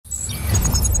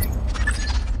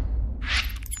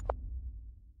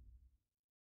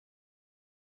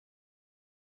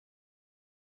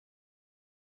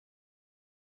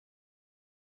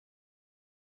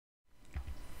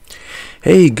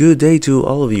Hey, good day to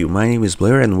all of you. My name is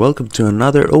Blair and welcome to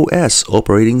another OS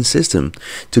operating system.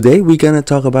 Today we're gonna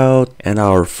talk about and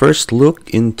our first look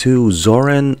into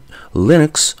Zorin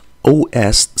Linux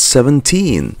OS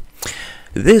 17.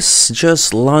 This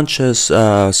just launches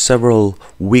several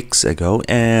weeks ago,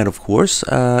 and of course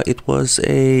it was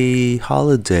a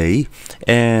holiday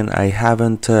and I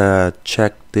haven't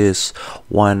checked this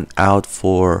one out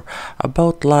for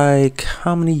about like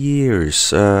how many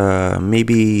years,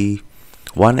 maybe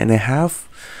 1.5.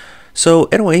 So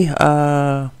anyway,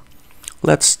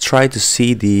 let's try to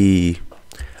see the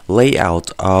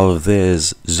layout of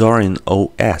this Zorin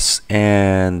OS,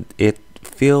 and it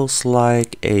feels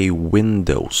like a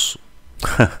Windows.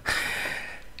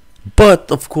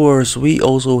 But of course we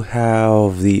also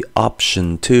have the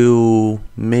option to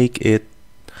make it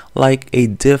like a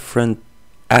different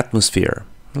atmosphere.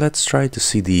 Let's try to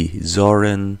see the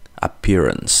Zorin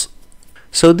appearance.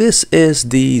 So this is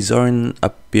the Zorin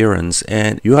appearance,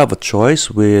 and you have a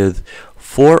choice with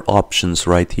 4 options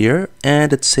right here,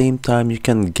 and at the same time you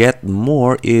can get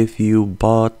more if you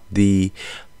bought the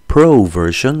Pro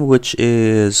version, which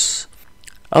is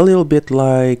a little bit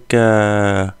like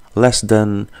less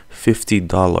than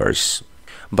 $50.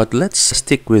 But let's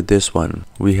stick with this one.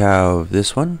 We have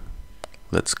this one.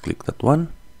 Let's click that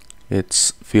one. It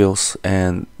feels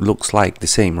and looks like the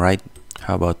same, right?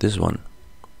 How about this one?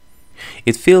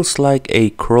 It feels like a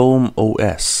Chrome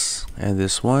OS, and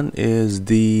this one is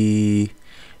the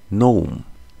GNOME.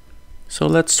 So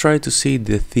let's try to see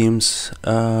the themes.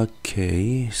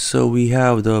 Okay, so we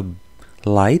have the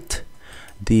light,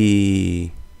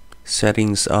 the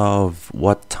settings of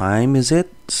what time is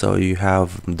it. So you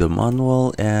have the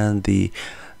manual and the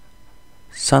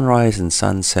sunrise and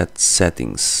sunset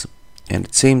settings, and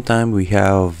at the same time we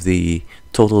have the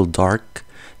total dark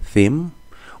theme,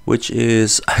 which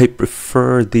is, I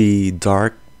prefer the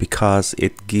dark because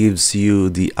it gives you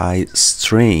the eye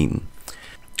strain.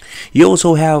 You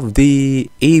also have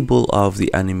the able of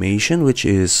the animation, which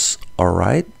is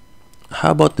alright.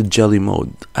 How about the jelly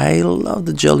mode? I love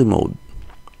the jelly mode.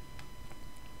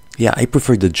 Yeah, I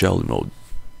prefer the jelly mode,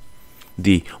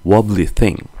 the wobbly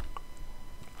thing.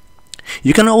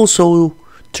 You can also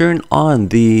turn on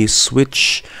the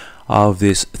switch of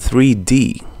this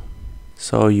 3D.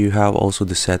 So you have also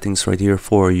the settings right here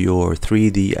for your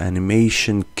 3D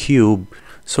animation cube.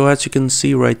 So as you can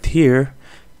see right here,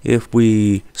 if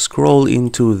we scroll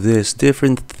into this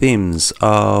different themes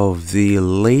of the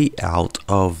layout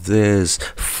of this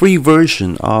free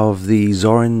version of the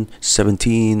Zorin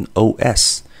 17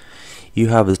 OS, you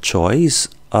have the choice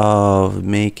of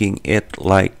making it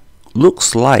like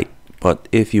looks like, but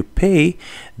if you pay,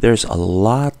 there's a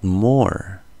lot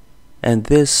more. And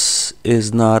this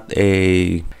is not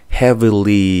a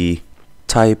heavily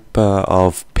type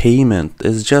of payment.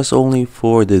 It's just only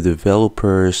for the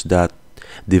developers that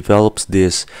develops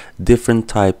this different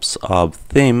types of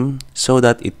theme so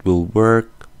that it will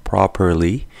work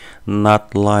properly,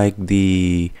 not like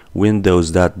the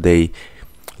Windows that they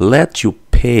let you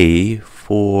pay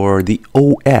for the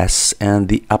OS and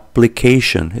the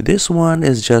application. This one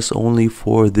is just only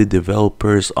for the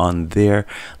developers on their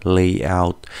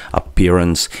layout,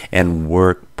 appearance, and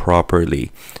work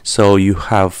properly. So you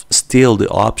have still the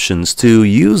options to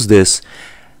use this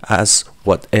as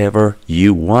whatever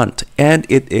you want, and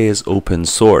it is open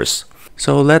source.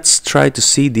 So let's try to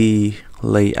see the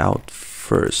layout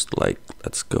first. Like,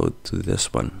 let's go to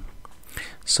this one.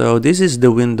 So this is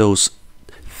the Windows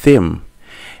theme,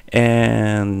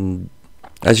 and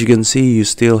as you can see, you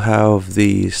still have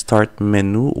the start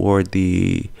menu or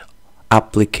the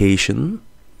application.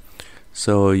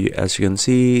 So as you can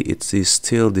see, it is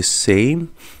still the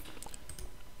same.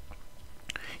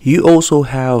 You also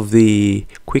have the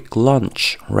quick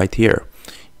launch right here,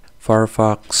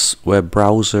 Firefox web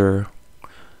browser,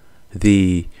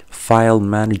 the file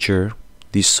manager,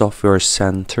 the software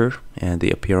center, and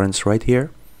the appearance right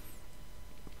here.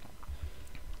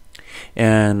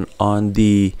 And on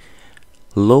the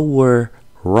lower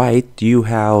right, you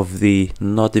have the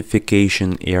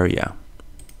notification area.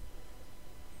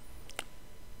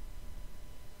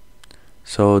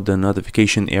 So the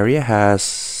notification area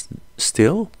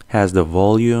still has the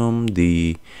volume,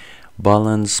 the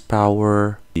balance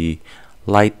power, the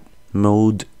light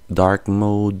mode, dark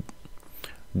mode,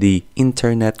 the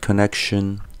internet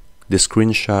connection, the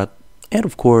screenshot, and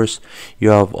of course you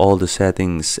have all the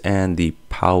settings and the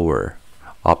power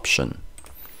option.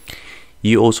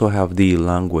 You also have the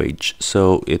language,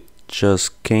 so it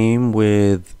just came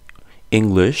with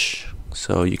English,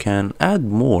 so you can add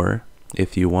more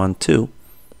if you want to.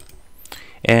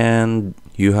 And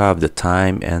you have the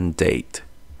time and date.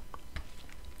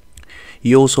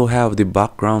 You also have the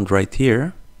background right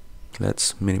here.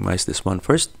 Let's minimize this one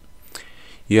first.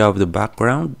 You have the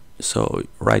background, so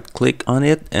right click on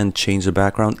it and change the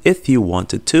background if you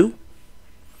wanted to.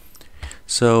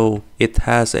 So it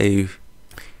has a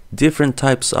different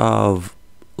types of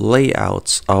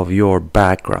layouts of your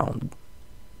background.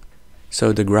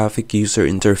 So the graphic user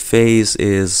interface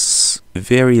is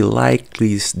very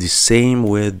likely the same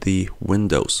with the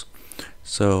Windows.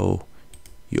 So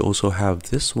you also have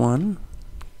this one,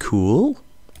 cool.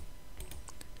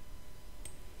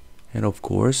 And of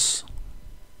course,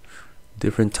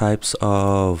 different types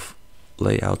of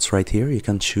layouts right here you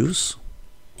can choose.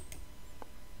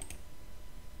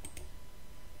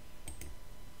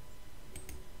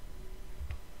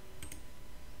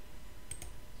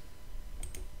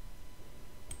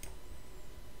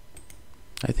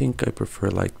 I think I prefer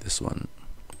like this one.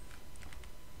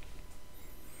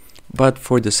 But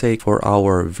for the sake for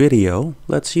our video,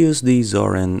 let's use the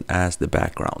Zorin as the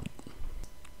background.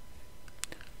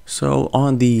 So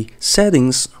on the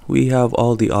settings, we have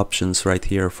all the options right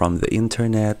here, from the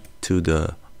internet to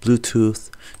the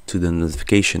Bluetooth to the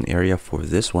notification area for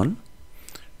this one.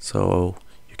 So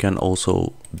you can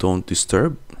also don't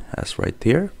disturb as right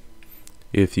there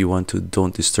if you want to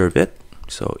don't disturb it.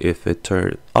 So if it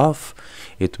turned off,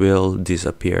 it will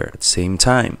disappear at the same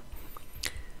time.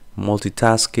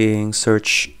 Multitasking,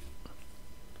 search,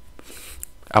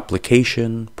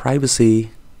 application,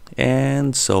 privacy,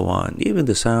 and so on. Even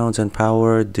the sounds and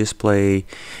power, display,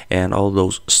 and all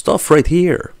those stuff right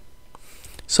here.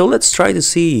 So let's try to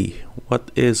see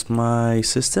what is my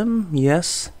system.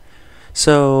 Yes.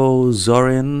 So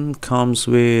Zorin comes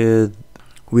with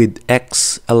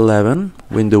X11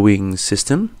 windowing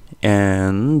system,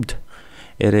 and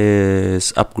it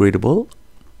is upgradable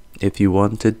if you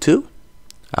wanted to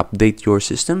update your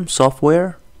system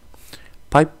software,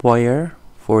 Pipewire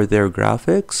for their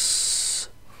graphics,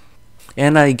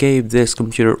 and I gave this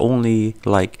computer only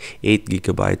like 8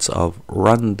 GB of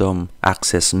random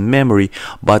access memory,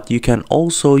 but you can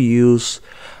also use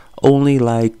only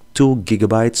like 2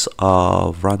 GB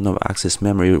of random access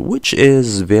memory, which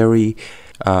is very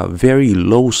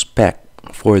low spec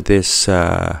for this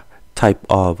type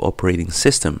of operating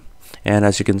system. And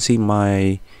as you can see,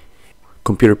 my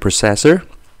computer processor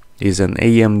is an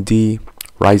AMD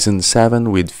Ryzen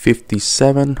 7 with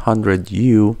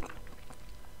 5700U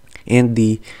in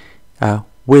the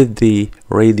with the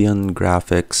Radeon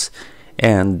graphics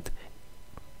and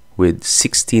with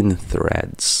 16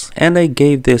 threads, and I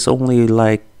gave this only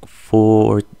like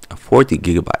 40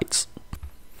 GB.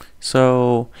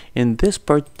 So in this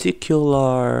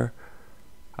particular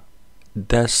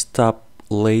desktop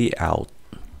layout,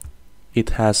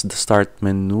 it has the start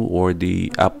menu or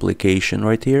the application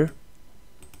right here,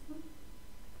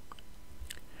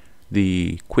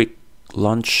 the quick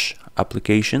launch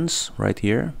applications right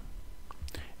here,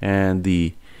 and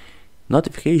the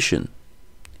notification,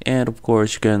 and of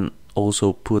course you can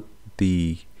also put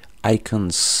the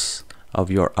icons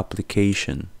of your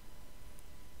application.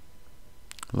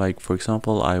 Like for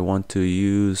example, I want to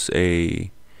use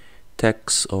a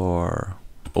text or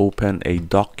open a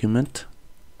document.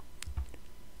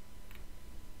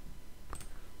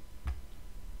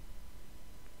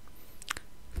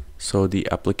 So the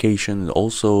application is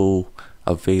also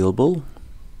available.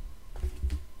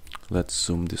 Let's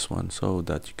zoom this one so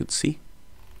that you could see.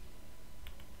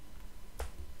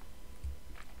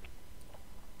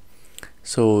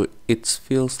 So it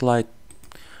feels like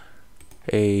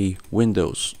a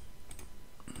Windows.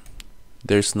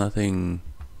 There's nothing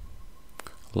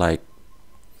like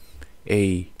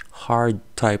a hard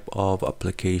type of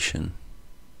application.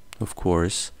 Of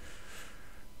course,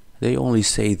 they only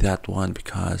say that one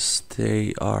because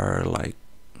they are like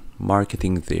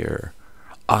marketing their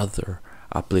other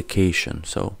application.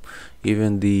 So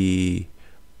even the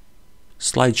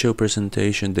slideshow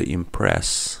presentation, the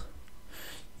Impress,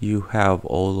 you have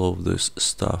all of this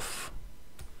stuff.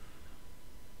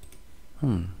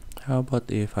 How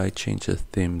about if I change the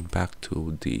theme back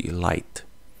to the light?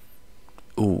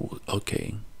 Oh,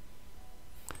 okay.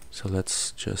 So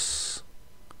let's just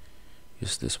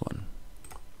use this one.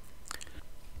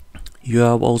 You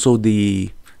have also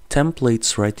the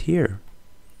templates right here.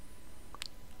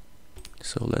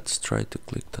 So let's try to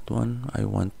click that one. I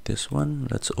want this one.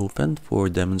 Let's open for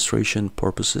demonstration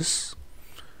purposes.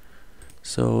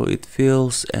 So it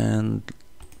feels and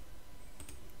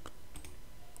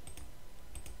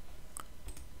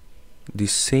the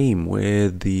same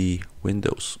with the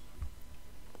Windows.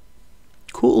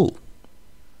 Cool.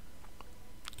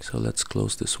 So let's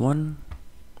close this one.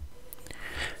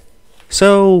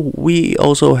 So we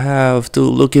also have to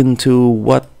look into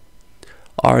what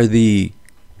are the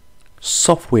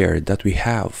software that we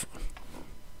have.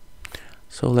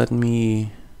 So let me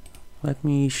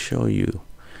show you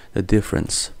the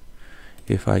difference.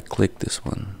 If I click this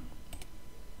one,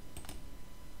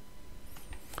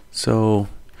 so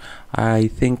I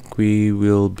think we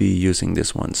will be using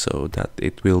this one so that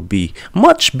it will be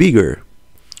much bigger.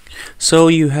 So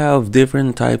you have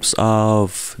different types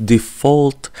of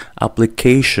default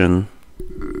application,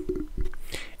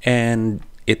 and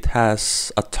it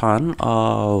has a ton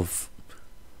of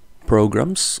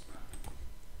programs.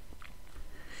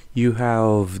 You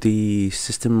have the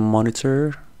system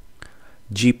monitor,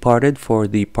 Gparted for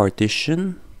the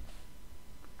partition.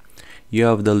 You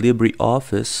have the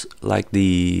LibreOffice, like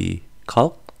the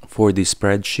calc for the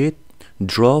spreadsheet,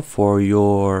 draw for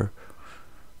your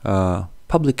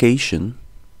publication,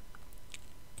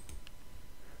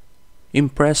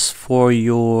 Impress for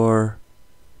your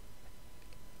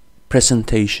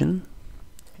presentation,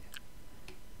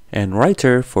 and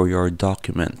Writer for your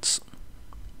documents.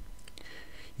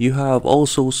 You have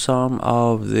also some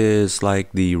of this,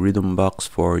 like the rhythm box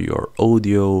for your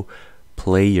audio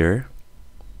player.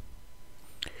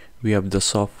 We have the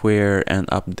software and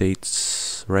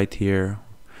updates right here.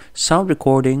 Sound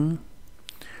recording,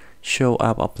 show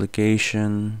app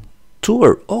application,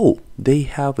 tour. Oh, they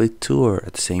have a tour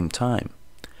at the same time.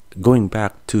 Going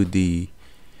back to the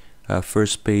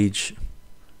first page,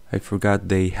 I forgot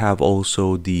they have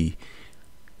also the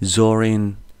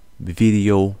Zorin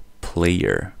video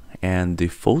player and the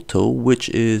photo, which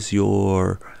is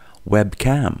your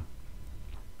webcam.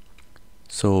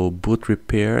 So boot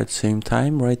repair at the same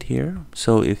time right here.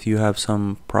 So if you have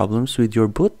some problems with your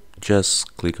boot,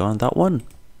 just click on that one.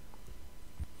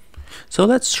 So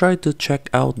let's try to check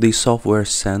out the software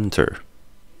center.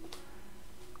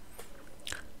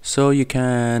 So you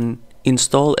can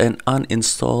install and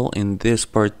uninstall in this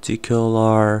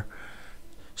particular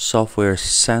software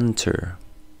center.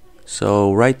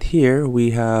 So right here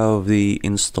we have the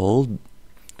installed,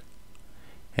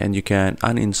 and you can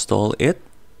uninstall it.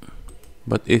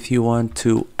 But if you want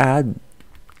to add,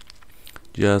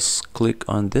 just click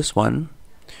on this one.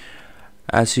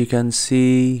 As you can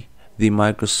see, the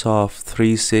Microsoft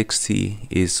 360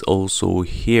 is also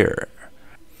here.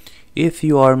 If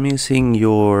you are missing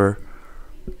your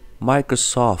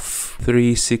Microsoft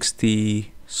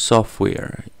 360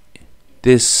 software,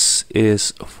 this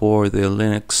is for the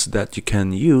Linux that you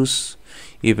can use.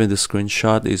 Even the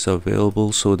screenshot is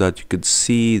available so that you could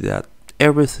see that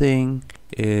everything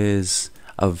is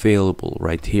available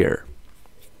right here.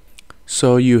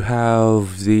 So you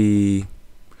have the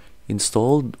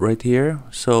installed right here.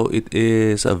 So it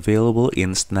is available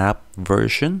in snap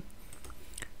version.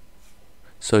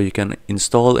 So you can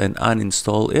install and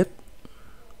uninstall it.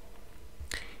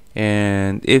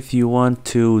 And if you want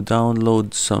to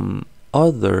download some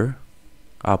other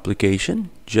application,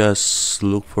 just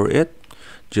look for it.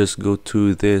 Just go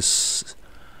to this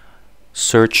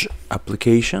search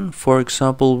application. For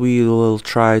example, we will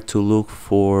try to look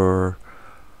for,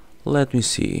 let me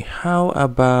see, how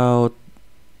about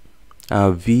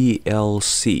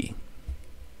VLC.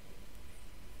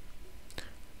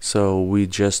 So we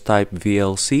just type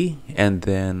VLC and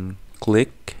then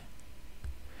click.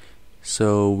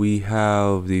 So we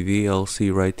have the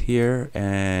VLC right here,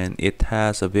 and it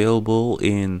has available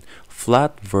in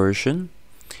flat version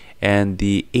and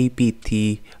the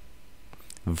APT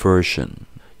version.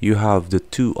 You have the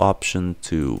two options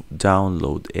to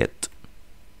download it.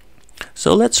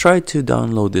 So let's try to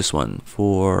download this one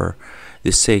for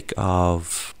the sake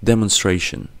of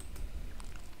demonstration.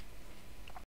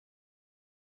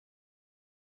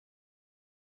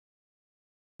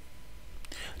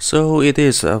 So it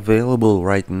is available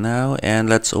right now, and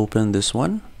let's open this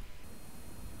one.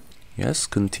 Yes,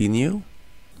 continue.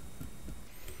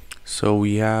 So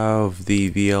we have the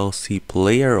VLC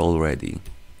player already.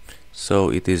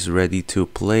 So it is ready to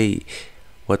play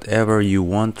whatever you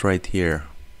want right here.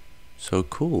 So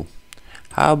cool.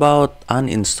 How about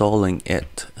uninstalling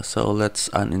it? So let's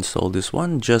uninstall this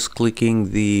one. Just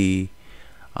clicking the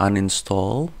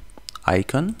uninstall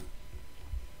icon.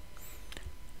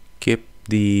 Keep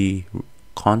the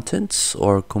contents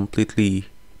or completely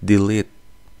delete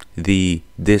the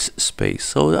disk space.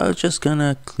 So I'm just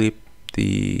gonna clip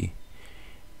the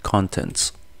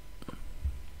contents.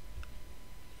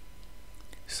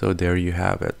 So there you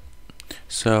have it.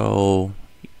 So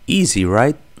easy,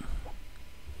 right?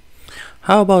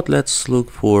 How about let's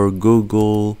look for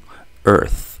Google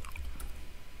Earth.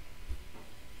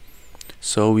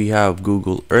 So we have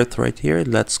Google Earth right here.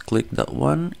 Let's click that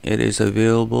one. It is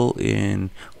available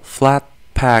in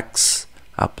Flatpaks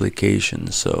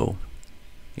application. So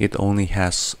it only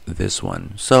has this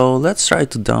one. So let's try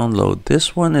to download.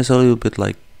 This one is a little bit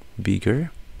like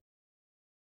bigger.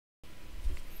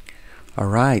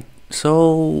 Alright,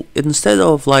 so instead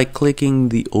of like clicking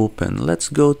the open, let's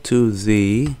go to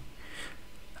the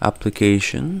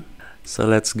application. So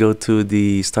let's go to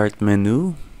the start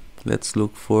menu. Let's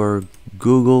look for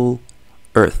Google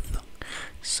Earth.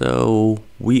 So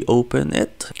we open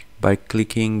it by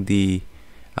clicking the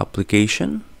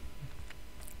application.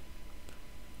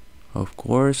 Of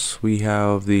course, we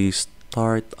have the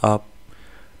startup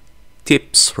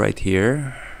tips right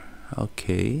here.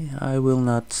 Okay, I will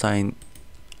not sign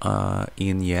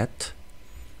in yet.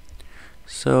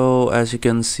 So as you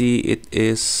can see, it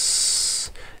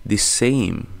is the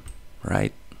same,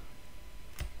 right?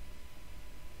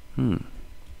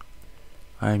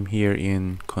 I'm here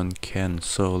in Concan,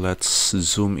 so let's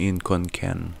zoom in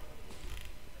Concan.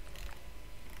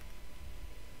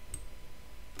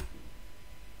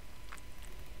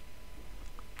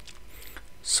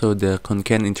 So the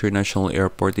Concan International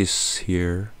Airport is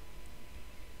here.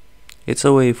 It's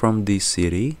away from the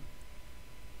city.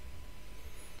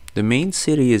 The main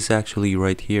city is actually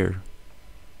right here.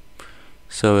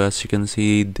 So as you can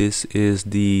see, this is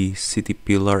the city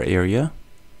pillar area.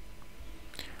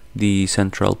 The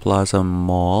Central Plaza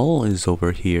Mall is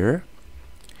over here.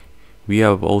 We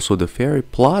have also the Ferry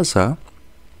Plaza.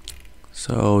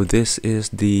 So this is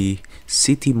the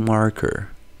city marker.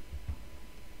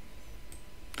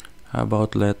 How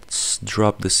about let's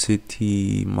drop the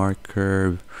city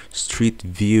marker street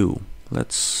view.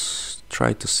 Let's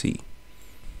try to see.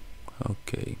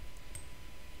 Okay.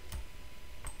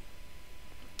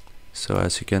 So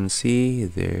as you can see,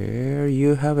 there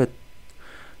you have it.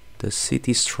 The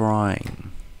city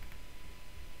shrine.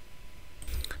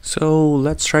 So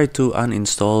let's try to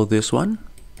uninstall this one.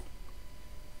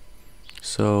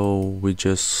 So we're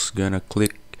just gonna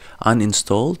click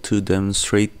uninstall to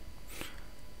demonstrate.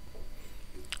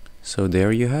 So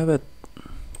there you have it.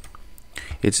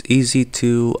 It's easy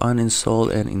to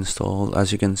uninstall and install.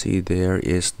 As you can see, there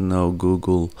is no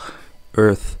Google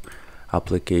Earth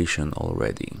application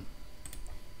already.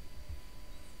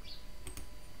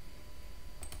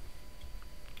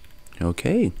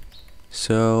 Okay,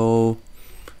 so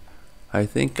I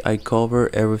think I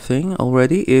cover everything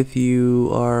already. If you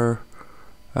are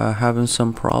having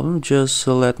some problem, just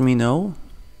let me know.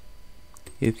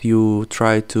 If you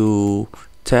try to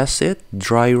test it,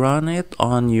 dry run it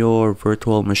on your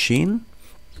virtual machine.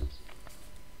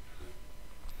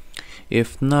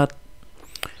 If not,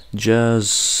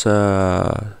 just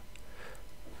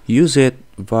use it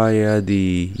via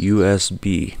the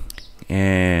USB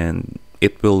and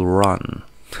it will run.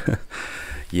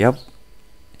 Yep,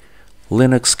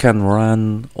 Linux can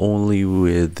run only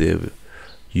with the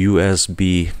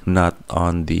USB, not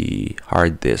on the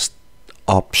hard disk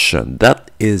option.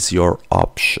 That is your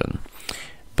option.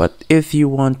 But if you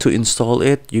want to install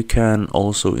it, you can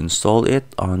also install it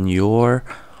on your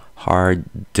hard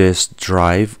disk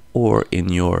drive or in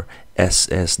your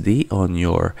SSD on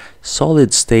your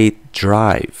solid state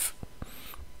drive.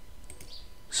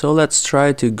 So let's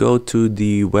try to go to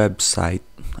the website.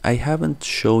 I haven't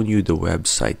shown you the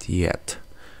website yet.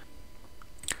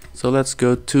 So let's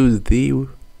go to the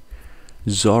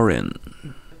Zorin.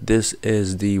 This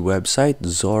is the website,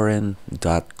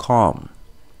 zorin.com.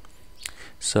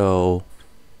 So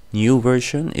new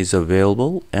version is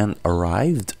available and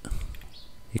arrived.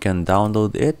 You can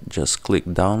download it. Just click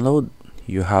download.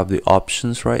 You have the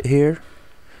options right here.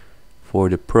 For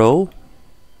the Pro,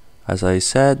 as I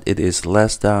said, it is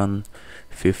less than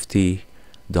 $50.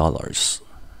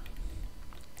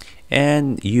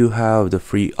 And you have the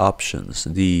free options,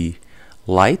 the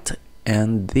Lite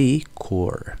and the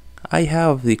Core. I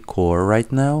have the Core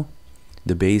right now,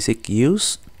 the basic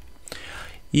use.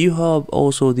 You have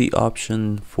also the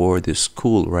option for the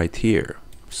school right here.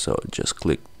 So just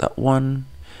click that one.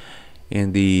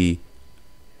 In the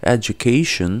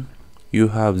education, you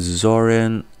have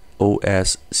Zorin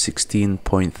OS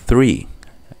 16.3.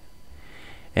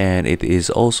 And it is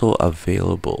also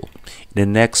available. In the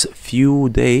next few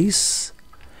days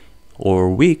or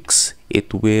weeks,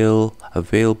 it will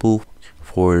available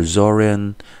for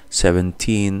Zorin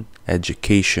 17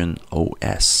 Education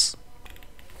OS.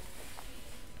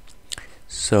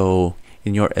 So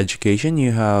in your education,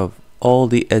 you have all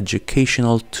the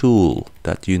educational tool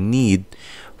that you need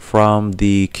from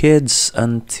the kids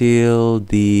until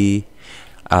the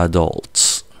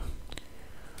adults.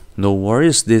 No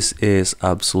worries, this is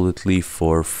absolutely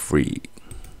for free.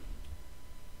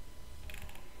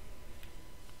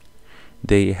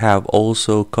 They have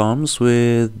also comes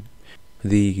with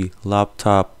the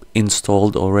laptop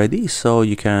installed already, so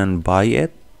you can buy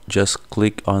it. Just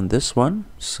click on this one.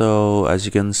 So as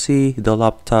you can see, the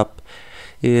laptop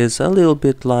is a little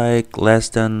bit like less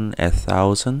than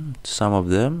 1,000. Some of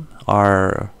them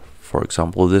are, for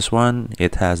example, this one,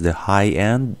 it has the high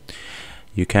end.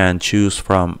 You can choose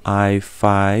from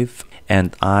i5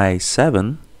 and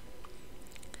i7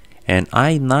 and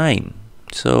i9.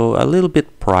 So a little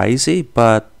bit pricey,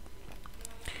 but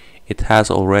it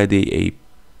has already a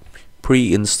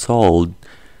pre-installed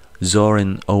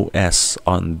Zorin OS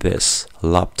on this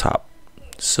laptop.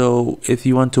 So if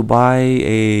you want to buy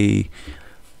a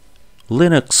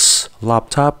Linux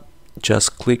laptop,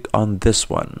 just click on this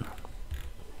one.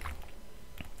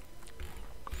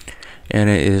 And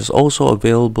it is also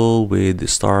available with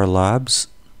Star Labs.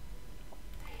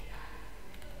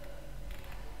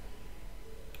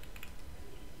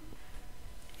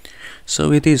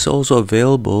 So it is also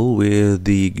available with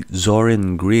the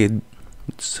Zorin Grid,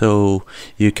 so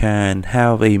you can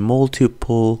have a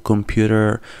multiple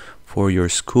computer for your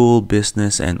school,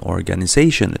 business, and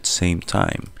organization at the same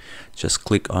time. Just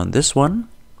click on this one.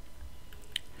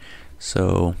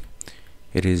 So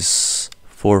it is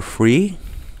for free.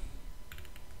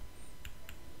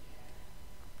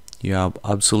 You have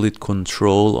absolute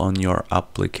control on your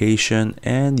application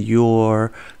and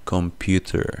your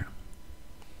computer.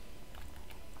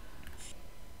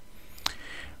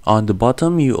 On the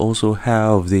bottom, you also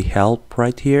have the help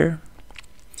right here.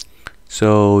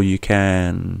 So you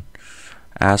can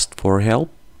ask for help,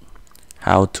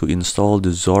 how to install the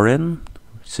Zorin,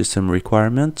 system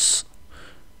requirements,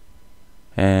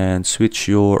 and switch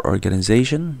your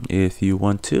organization if you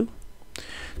want to.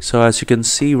 So as you can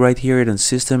see right here in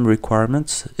system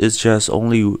requirements, it's just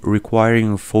only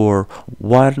requiring for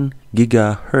 1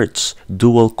 gigahertz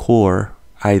dual core,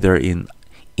 either in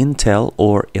Intel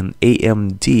or an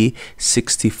AMD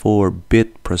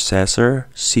 64-bit processor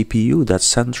CPU, that's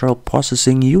central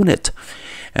processing unit,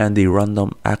 and the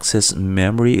random access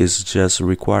memory is just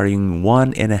requiring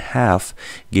 1.5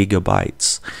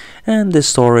 gigabytes, and the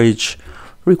storage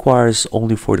requires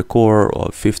only for the core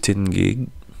of 15 gig,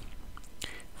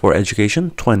 for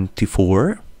education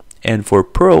 24, and for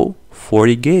Pro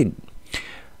 40 gig.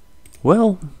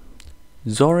 Well,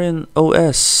 Zorin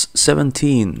OS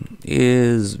 17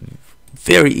 is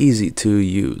very easy to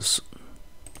use.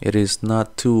 It is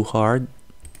not too hard.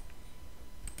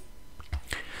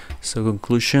 So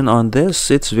conclusion on this,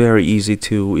 it's very easy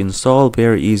to install,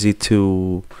 very easy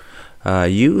to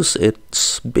use.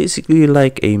 It's basically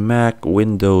like a Mac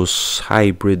Windows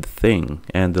hybrid thing,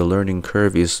 and the learning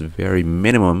curve is very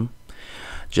minimum,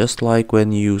 just like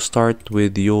when you start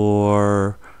with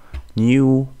your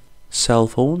new cell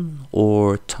phone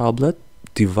or tablet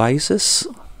devices.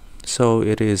 So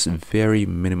it is very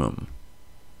minimum.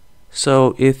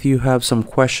 So if you have some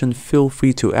question, feel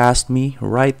free to ask me,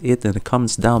 write it in the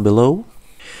comments down below.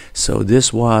 So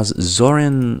this was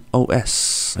Zorin OS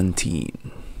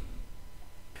 17.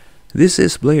 This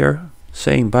is Blair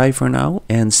saying bye for now,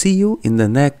 and see you in the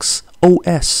next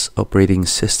OS operating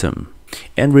system.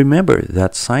 And remember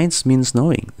that science means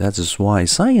knowing. That is why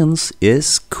science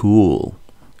is cool.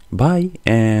 Bye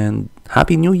and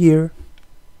Happy New Year.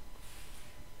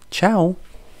 Ciao.